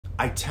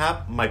I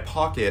tap my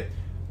pocket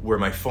where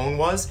my phone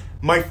was.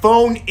 My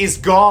phone is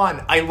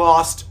gone. I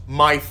lost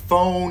my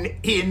phone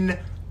in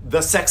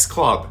the sex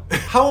club.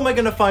 How am I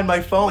gonna find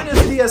my phone?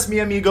 Buenos dias, mi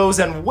amigos,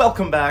 and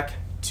welcome back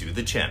to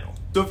the channel.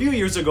 So a few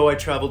years ago, I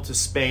traveled to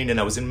Spain and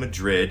I was in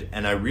Madrid,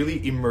 and I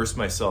really immersed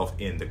myself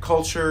in the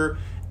culture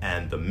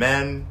and the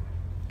men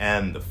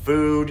and the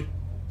food.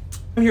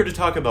 I'm here to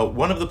talk about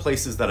one of the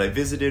places that I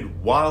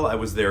visited while I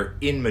was there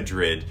in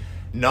Madrid,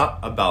 not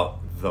about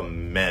the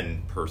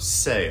men per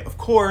se. Of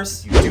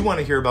course, you do want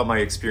to hear about my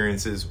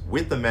experiences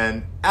with the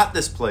men at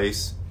this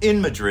place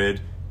in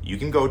Madrid. You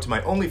can go to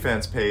my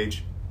OnlyFans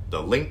page.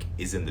 The link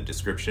is in the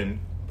description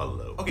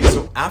below. Okay,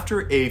 so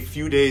after a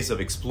few days of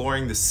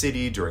exploring the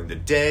city during the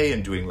day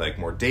and doing like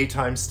more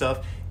daytime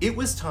stuff, it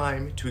was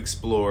time to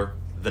explore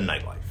the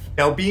nightlife.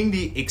 Now, being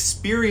the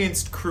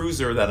experienced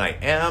cruiser that I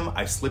am,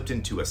 I slipped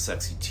into a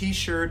sexy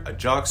t-shirt, a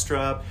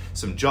jockstrap,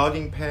 some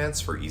jogging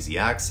pants for easy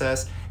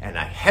access, and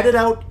I headed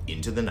out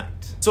into the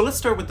night. So let's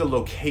start with the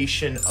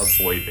location of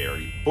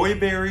Boyberry.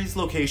 Boyberry's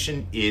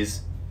location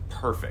is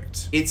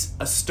perfect. It's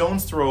a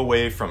stone's throw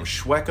away from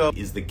Chueca,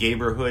 is the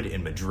neighborhood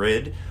in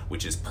Madrid,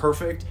 which is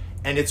perfect.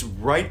 And it's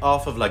right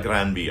off of La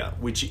Gran Via,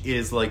 which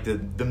is like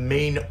the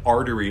main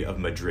artery of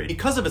Madrid.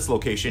 Because of its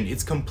location,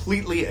 it's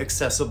completely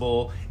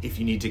accessible if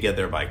you need to get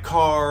there by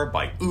car,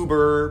 by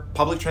Uber,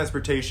 public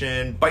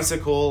transportation,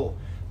 bicycle,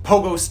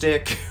 pogo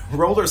stick,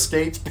 roller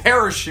skates,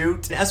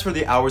 parachute. And as for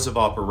the hours of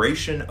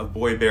operation of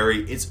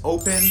Boyberry, it's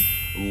open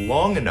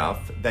long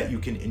enough that you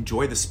can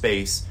enjoy the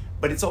space,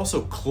 but it's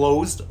also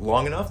closed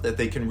long enough that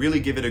they can really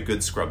give it a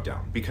good scrub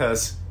down,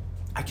 because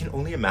I can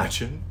only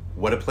imagine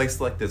what a place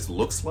like this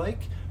looks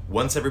like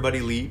once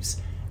everybody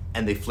leaves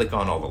and they flick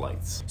on all the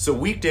lights. So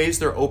weekdays,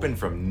 they're open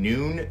from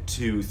noon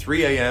to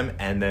 3 a.m.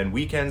 and then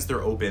weekends,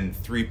 they're open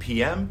 3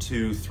 p.m.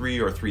 to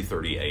 3 or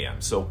 3:30 a.m.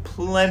 So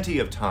plenty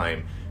of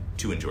time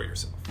to enjoy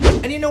yourself.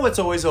 And you know what's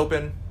always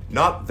open?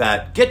 Not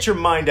that. Get your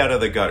mind out of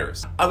the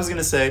gutters. I was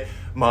gonna say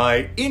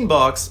my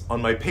inbox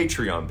on my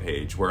Patreon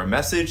page, where a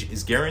message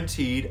is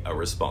guaranteed a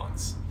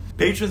response.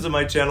 Patrons of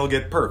my channel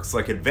get perks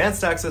like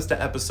advanced access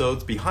to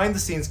episodes, behind the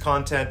scenes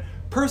content,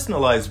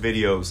 personalized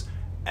videos,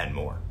 and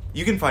more.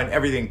 You can find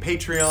everything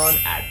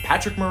Patreon at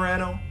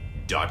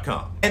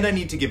patrickmarano.com. And I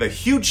need to give a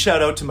huge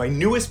shout out to my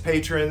newest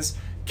patrons,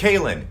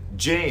 Kaylin,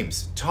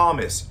 James,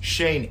 Thomas,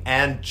 Shane,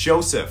 and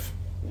Joseph.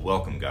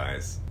 Welcome,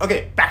 guys.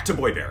 Okay, back to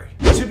Boyberry.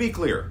 To be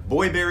clear,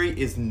 Boyberry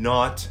is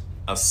not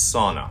a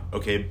sauna,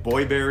 okay?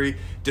 Boyberry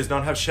does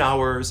not have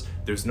showers,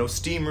 there's no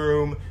steam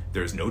room,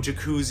 there's no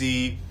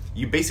jacuzzi.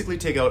 You basically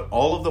take out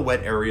all of the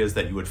wet areas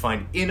that you would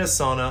find in a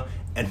sauna,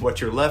 and what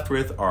you're left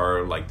with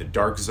are like the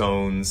dark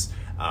zones,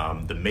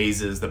 the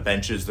mazes, the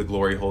benches, the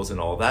glory holes, and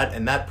all that,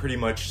 and that pretty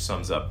much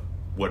sums up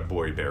what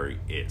Boyberry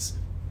is.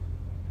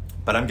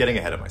 But I'm getting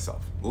ahead of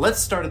myself.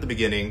 Let's start at the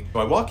beginning. So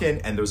I walk in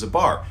and there's a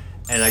bar,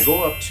 and I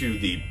go up to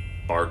the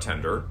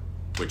bartender,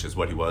 which is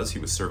what he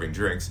was serving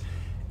drinks,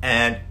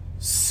 and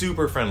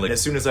super friendly. As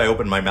soon as I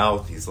open my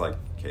mouth, he's like,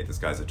 okay, this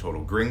guy's a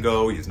total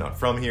gringo, he's not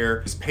from here.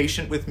 He was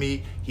patient with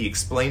me, he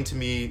explained to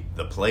me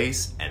the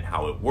place and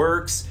how it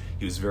works.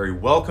 He was very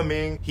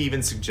welcoming. He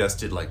even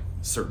suggested like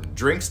certain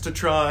drinks to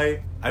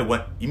try.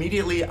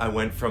 Immediately I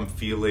went from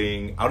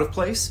feeling out of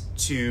place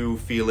to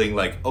feeling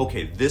like,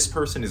 okay, this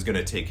person is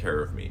gonna take care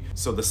of me.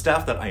 So the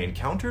staff that I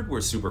encountered were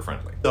super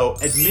friendly. So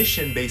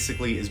admission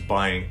basically is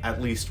buying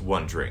at least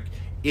one drink.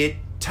 It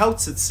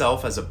touts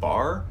itself as a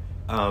bar,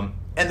 and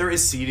there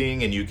is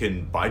seating and you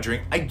can buy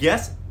drink. I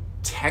guess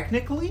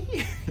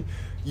technically,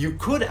 you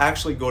could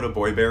actually go to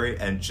Boyberry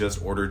and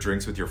just order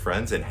drinks with your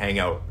friends and hang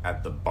out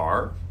at the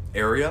bar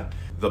area.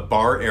 The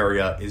bar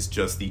area is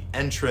just the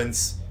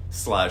entrance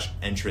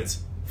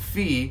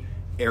fee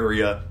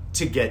area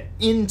to get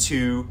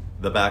into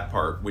the back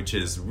part, which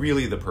is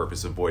really the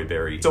purpose of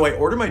Boyberry. So I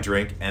order my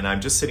drink and I'm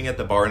just sitting at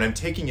the bar and I'm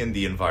taking in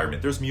the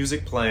environment. There's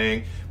music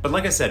playing, but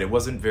like I said, it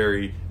wasn't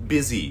very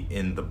busy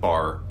in the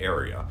bar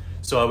area.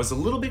 So I was a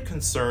little bit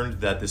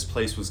concerned that this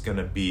place was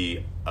gonna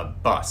be a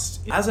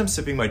bust. As I'm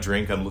sipping my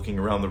drink, I'm looking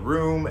around the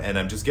room and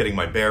I'm just getting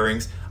my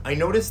bearings. I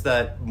noticed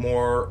that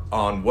more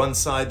on one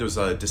side, there's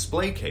a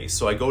display case.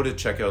 So I go to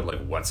check out like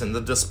what's in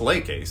the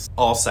display case.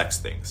 All sex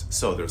things.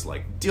 So there's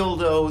like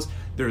dildos,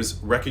 there's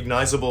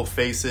recognizable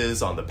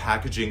faces on the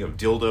packaging of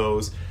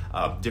dildos,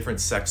 different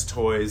sex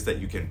toys that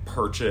you can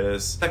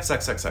purchase.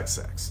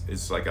 Sex.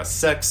 It's like a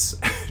sex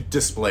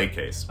display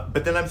case.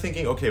 But then I'm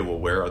thinking, okay, well,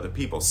 where are the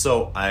people?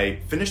 So I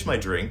finish my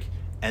drink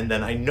and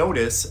then I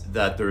notice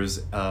that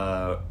there's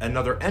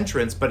another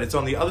entrance, but it's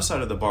on the other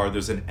side of the bar.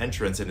 There's an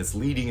entrance and it's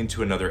leading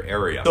into another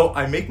area. So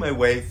I make my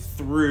way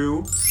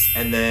through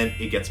and then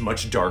it gets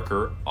much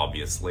darker,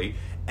 obviously.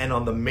 And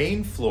on the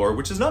main floor,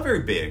 which is not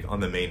very big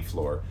on the main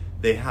floor,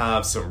 they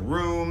have some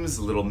rooms,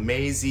 a little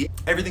mazy.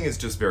 Everything is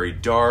just very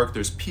dark.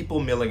 There's people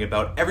milling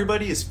about.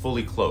 Everybody is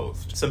fully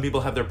clothed. Some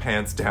people have their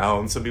pants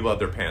down. Some people have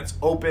their pants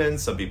open.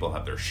 Some people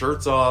have their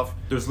shirts off.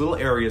 There's little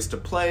areas to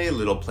play,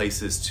 little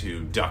places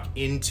to duck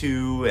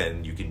into,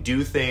 and you can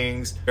do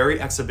things. Very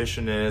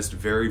exhibitionist,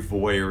 very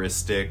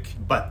voyeuristic.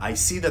 But I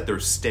see that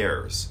there's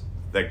stairs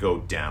that go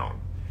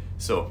down.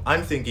 So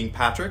I'm thinking,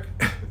 Patrick,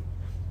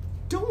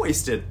 don't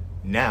waste it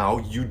now.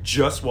 You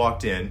just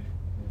walked in.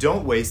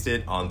 Don't waste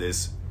it on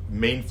this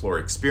main floor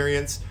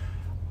experience.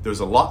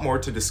 There's a lot more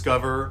to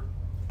discover.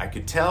 I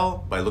could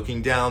tell by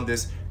looking down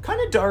this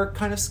kind of dark,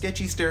 kind of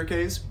sketchy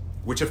staircase,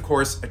 which of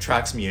course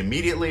attracts me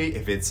immediately.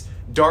 If it's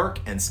dark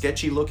and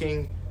sketchy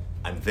looking,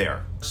 I'm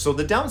there. So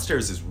the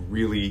downstairs is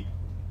really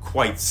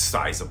quite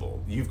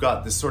sizable. You've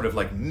got this sort of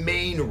like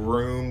main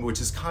room, which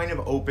is kind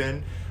of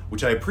open,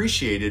 which I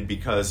appreciated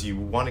because you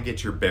want to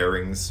get your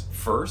bearings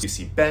first. You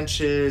see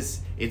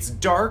benches, it's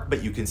dark,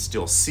 but you can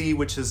still see,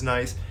 which is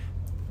nice.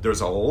 There's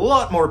a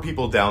lot more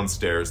people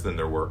downstairs than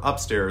there were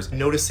upstairs.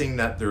 Noticing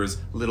that there's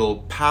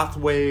little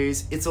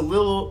pathways. It's a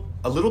little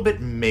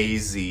bit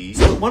mazy.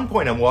 So at one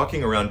point I'm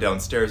walking around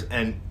downstairs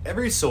and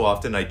every so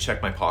often I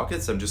check my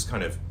pockets. I'm just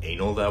kind of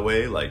anal that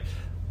way, like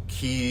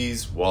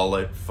keys,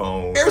 wallet,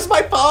 phone. Where's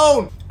my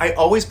phone? I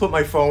always put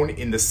my phone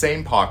in the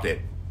same pocket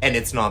and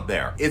it's not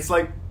there. It's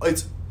like,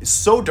 it's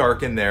so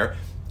dark in there.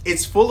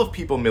 It's full of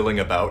people milling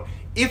about.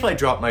 If I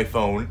drop my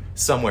phone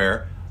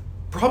somewhere,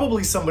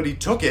 probably somebody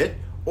took it,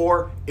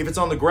 or if it's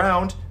on the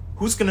ground,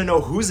 who's gonna know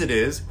whose it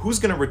is? Who's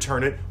gonna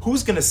return it?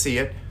 Who's gonna see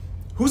it?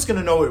 Who's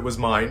gonna know it was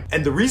mine?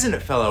 And the reason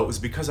it fell out was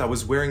because I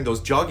was wearing those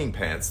jogging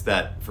pants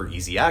that for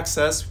easy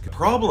access. The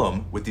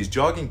problem with these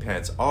jogging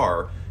pants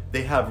are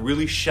they have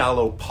really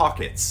shallow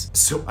pockets.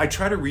 So I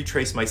try to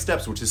retrace my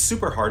steps, which is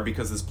super hard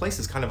because this place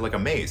is kind of like a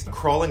maze.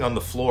 Crawling on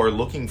the floor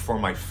looking for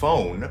my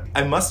phone.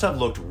 I must have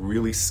looked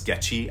really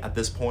sketchy at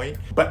this point,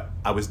 but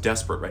I was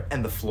desperate, right?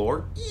 And the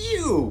floor,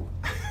 ew!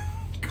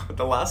 God,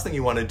 the last thing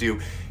you want to do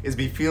is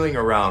be feeling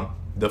around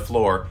the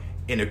floor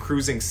in a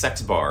cruising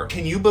sex bar.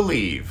 Can you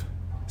believe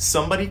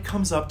somebody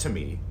comes up to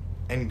me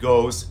and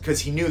goes, because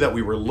he knew that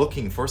we were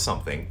looking for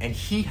something, and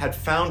he had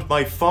found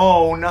my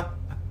phone,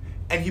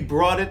 and he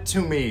brought it to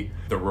me.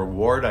 The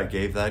reward I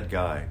gave that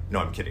guy. No,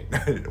 I'm kidding.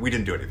 We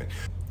didn't do anything.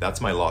 That's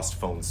my lost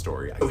phone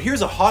story. So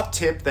here's a hot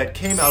tip that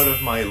came out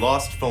of my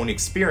lost phone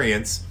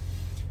experience.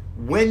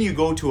 When you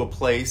go to a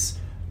place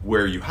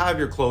where you have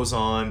your clothes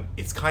on,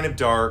 it's kind of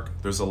dark,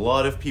 there's a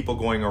lot of people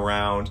going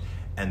around,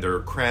 and they're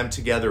crammed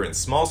together in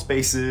small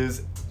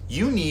spaces,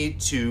 you need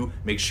to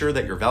make sure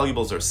that your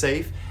valuables are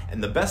safe,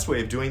 and the best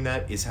way of doing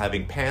that is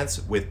having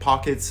pants with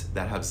pockets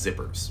that have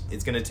zippers.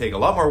 It's gonna take a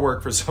lot more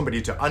work for somebody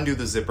to undo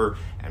the zipper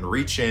and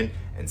reach in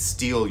and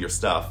steal your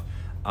stuff.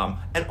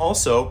 And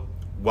also,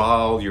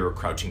 while you're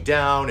crouching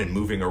down and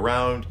moving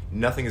around,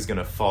 nothing is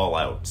gonna fall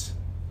out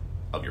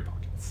of your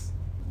pockets.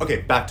 Okay,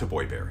 back to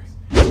Boyberry.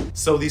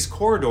 So these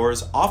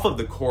corridors, off of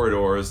the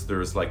corridors,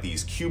 there's like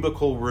these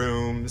cubicle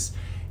rooms.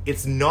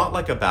 It's not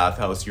like a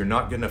bathhouse. You're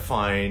not gonna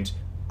find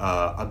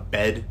a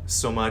bed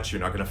so much.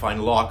 You're not gonna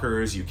find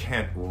lockers. You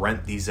can't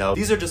rent these out.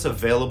 These are just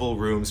available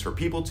rooms for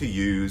people to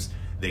use.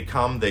 They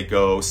come, they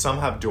go. Some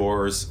have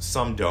doors,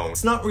 some don't.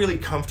 It's not really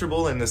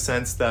comfortable in the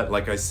sense that,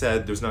 like I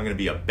said, there's not gonna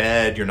be a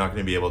bed. You're not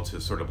gonna be able to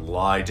sort of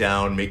lie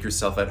down, make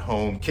yourself at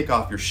home, kick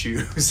off your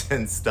shoes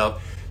and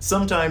stuff.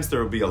 Sometimes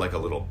there will be like a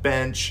little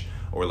bench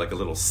or like a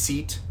little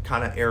seat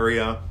kind of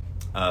area.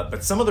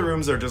 But some of the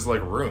rooms are just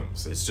like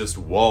rooms. It's just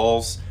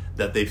walls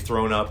that they've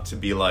thrown up to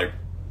be like,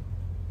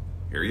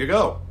 here you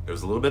go.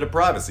 There's a little bit of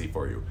privacy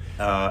for you.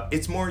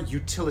 It's more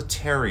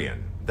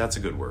utilitarian. That's a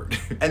good word.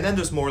 And then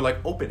there's more like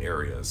open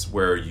areas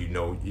where, you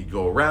know, you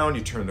go around,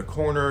 you turn the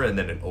corner, and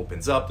then it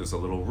opens up. There's a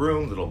little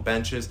room, little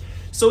benches.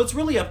 So it's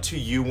really up to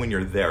you when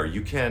you're there.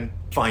 You can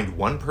find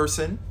one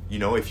person, you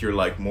know, if you're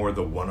like more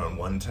the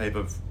one-on-one type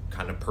of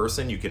kind of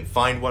person, you can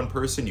find one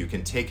person, you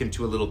can take him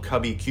to a little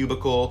cubby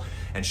cubicle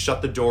and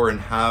shut the door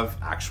and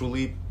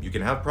you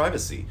can have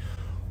privacy.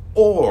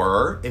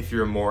 Or if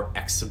you're more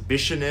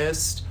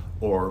exhibitionist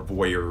or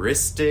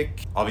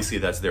voyeuristic, obviously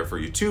that's there for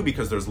you too,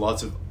 because there's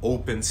lots of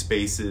open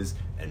spaces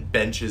and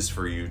benches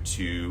for you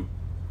to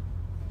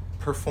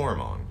perform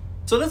on.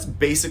 So that's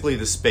basically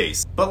the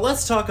space. But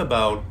let's talk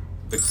about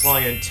the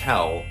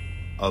clientele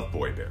of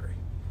Boyberry.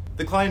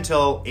 The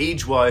clientele,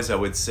 age-wise, I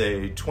would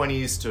say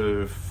 20s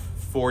to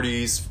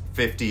 40s,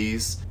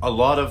 50s. A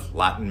lot of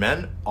Latin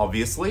men,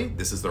 obviously.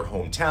 This is their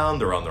hometown,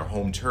 they're on their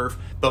home turf.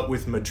 But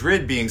with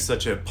Madrid being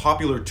such a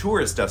popular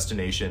tourist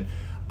destination,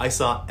 I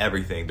saw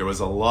everything. There was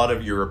a lot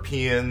of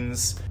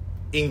Europeans,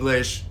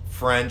 English,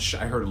 French.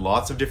 I heard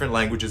lots of different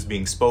languages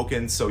being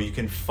spoken, so you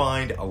can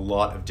find a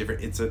lot of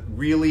different, it's a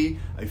really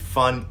a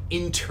fun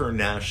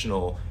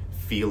international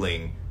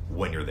feeling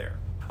when you're there.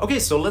 Okay,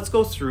 so let's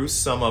go through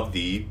some of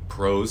the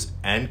pros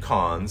and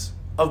cons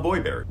of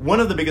Boyberry. One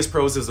of the biggest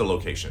pros is the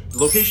location.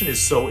 Location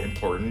is so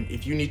important.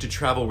 If you need to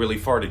travel really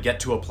far to get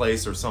to a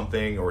place or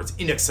something, or it's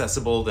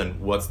inaccessible, then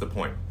what's the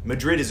point?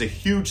 Madrid is a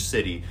huge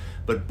city,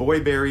 but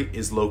Boyberry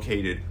is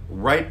located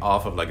right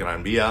off of La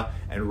Gran Via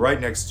and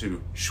right next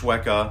to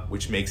Chueca,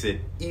 which makes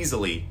it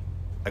easily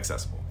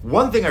accessible.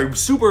 One thing I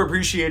super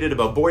appreciated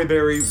about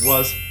Boyberry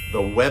was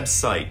the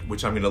website,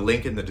 which I'm gonna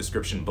link in the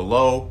description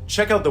below.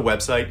 Check out the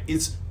website.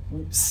 It's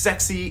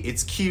sexy,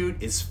 it's cute,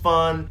 it's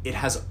fun. It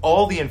has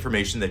all the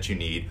information that you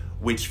need,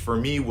 which for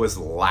me was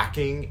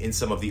lacking in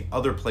some of the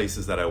other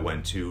places that I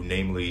went to,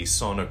 namely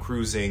Sauna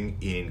Cruising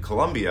in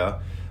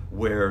Colombia,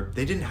 where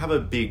they didn't have a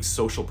big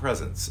social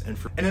presence. And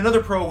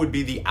another pro would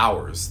be the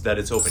hours that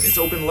it's open. It's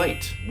open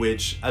late,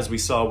 which, as we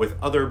saw with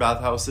other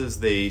bathhouses,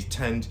 they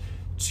tend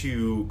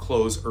to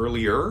close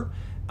earlier.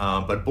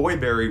 But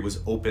Boyberry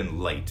was open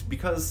late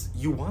because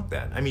you want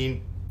that. I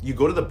mean, you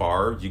go to the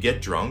bar, you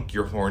get drunk,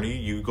 you're horny,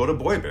 you go to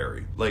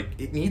Boyberry. Like,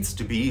 it needs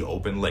to be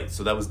open late,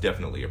 so that was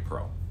definitely a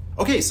pro.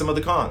 Okay, some of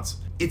the cons.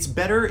 It's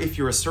better if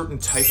you're a certain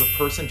type of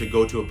person to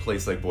go to a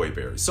place like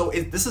Boyberry. So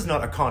this is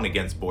not a con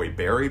against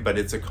Boyberry, but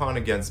it's a con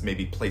against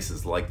maybe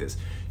places like this.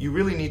 You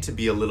really need to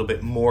be a little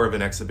bit more of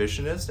an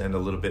exhibitionist and a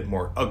little bit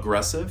more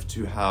aggressive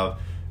to have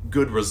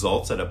good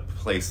results at a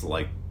place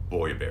like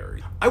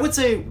Boyberry. I would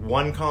say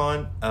one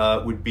con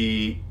would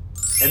be,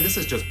 and this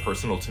is just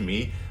personal to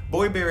me,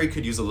 Boyberry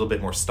could use a little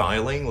bit more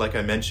styling. Like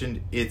I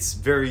mentioned, it's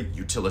very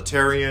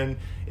utilitarian,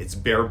 it's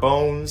bare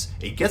bones,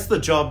 it gets the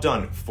job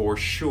done for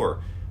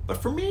sure. But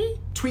for me,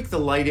 tweak the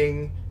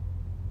lighting,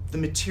 the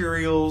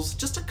materials,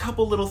 just a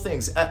couple little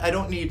things. I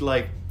don't need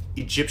like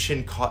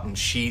Egyptian cotton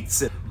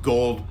sheets,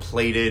 gold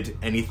plated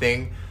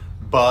anything,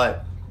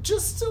 but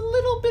just a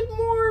little bit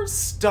more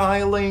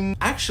styling.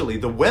 Actually,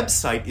 the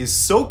website is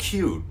so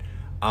cute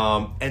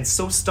and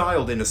so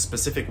styled in a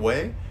specific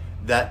way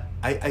that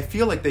I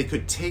feel like they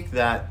could take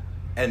that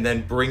and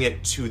then bring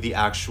it to the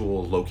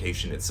actual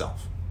location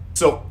itself.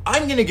 So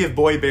I'm gonna give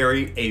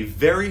Boyberry a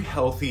very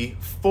healthy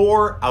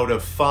 4 out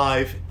of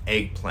 5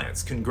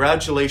 eggplants.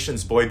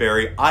 Congratulations,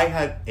 Boyberry. I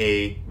had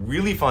a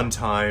really fun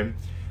time.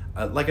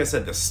 Like I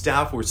said, the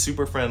staff were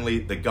super friendly,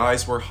 the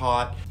guys were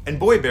hot, and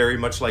Boyberry,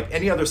 much like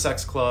any other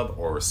sex club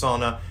or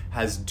sauna,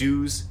 has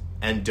do's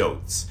and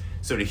don'ts.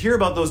 So to hear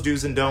about those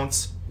do's and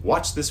don'ts,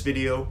 watch this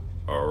video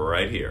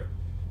right here.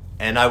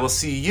 And I will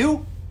see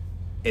you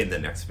in the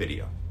next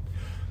video.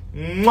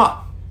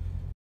 Mwah!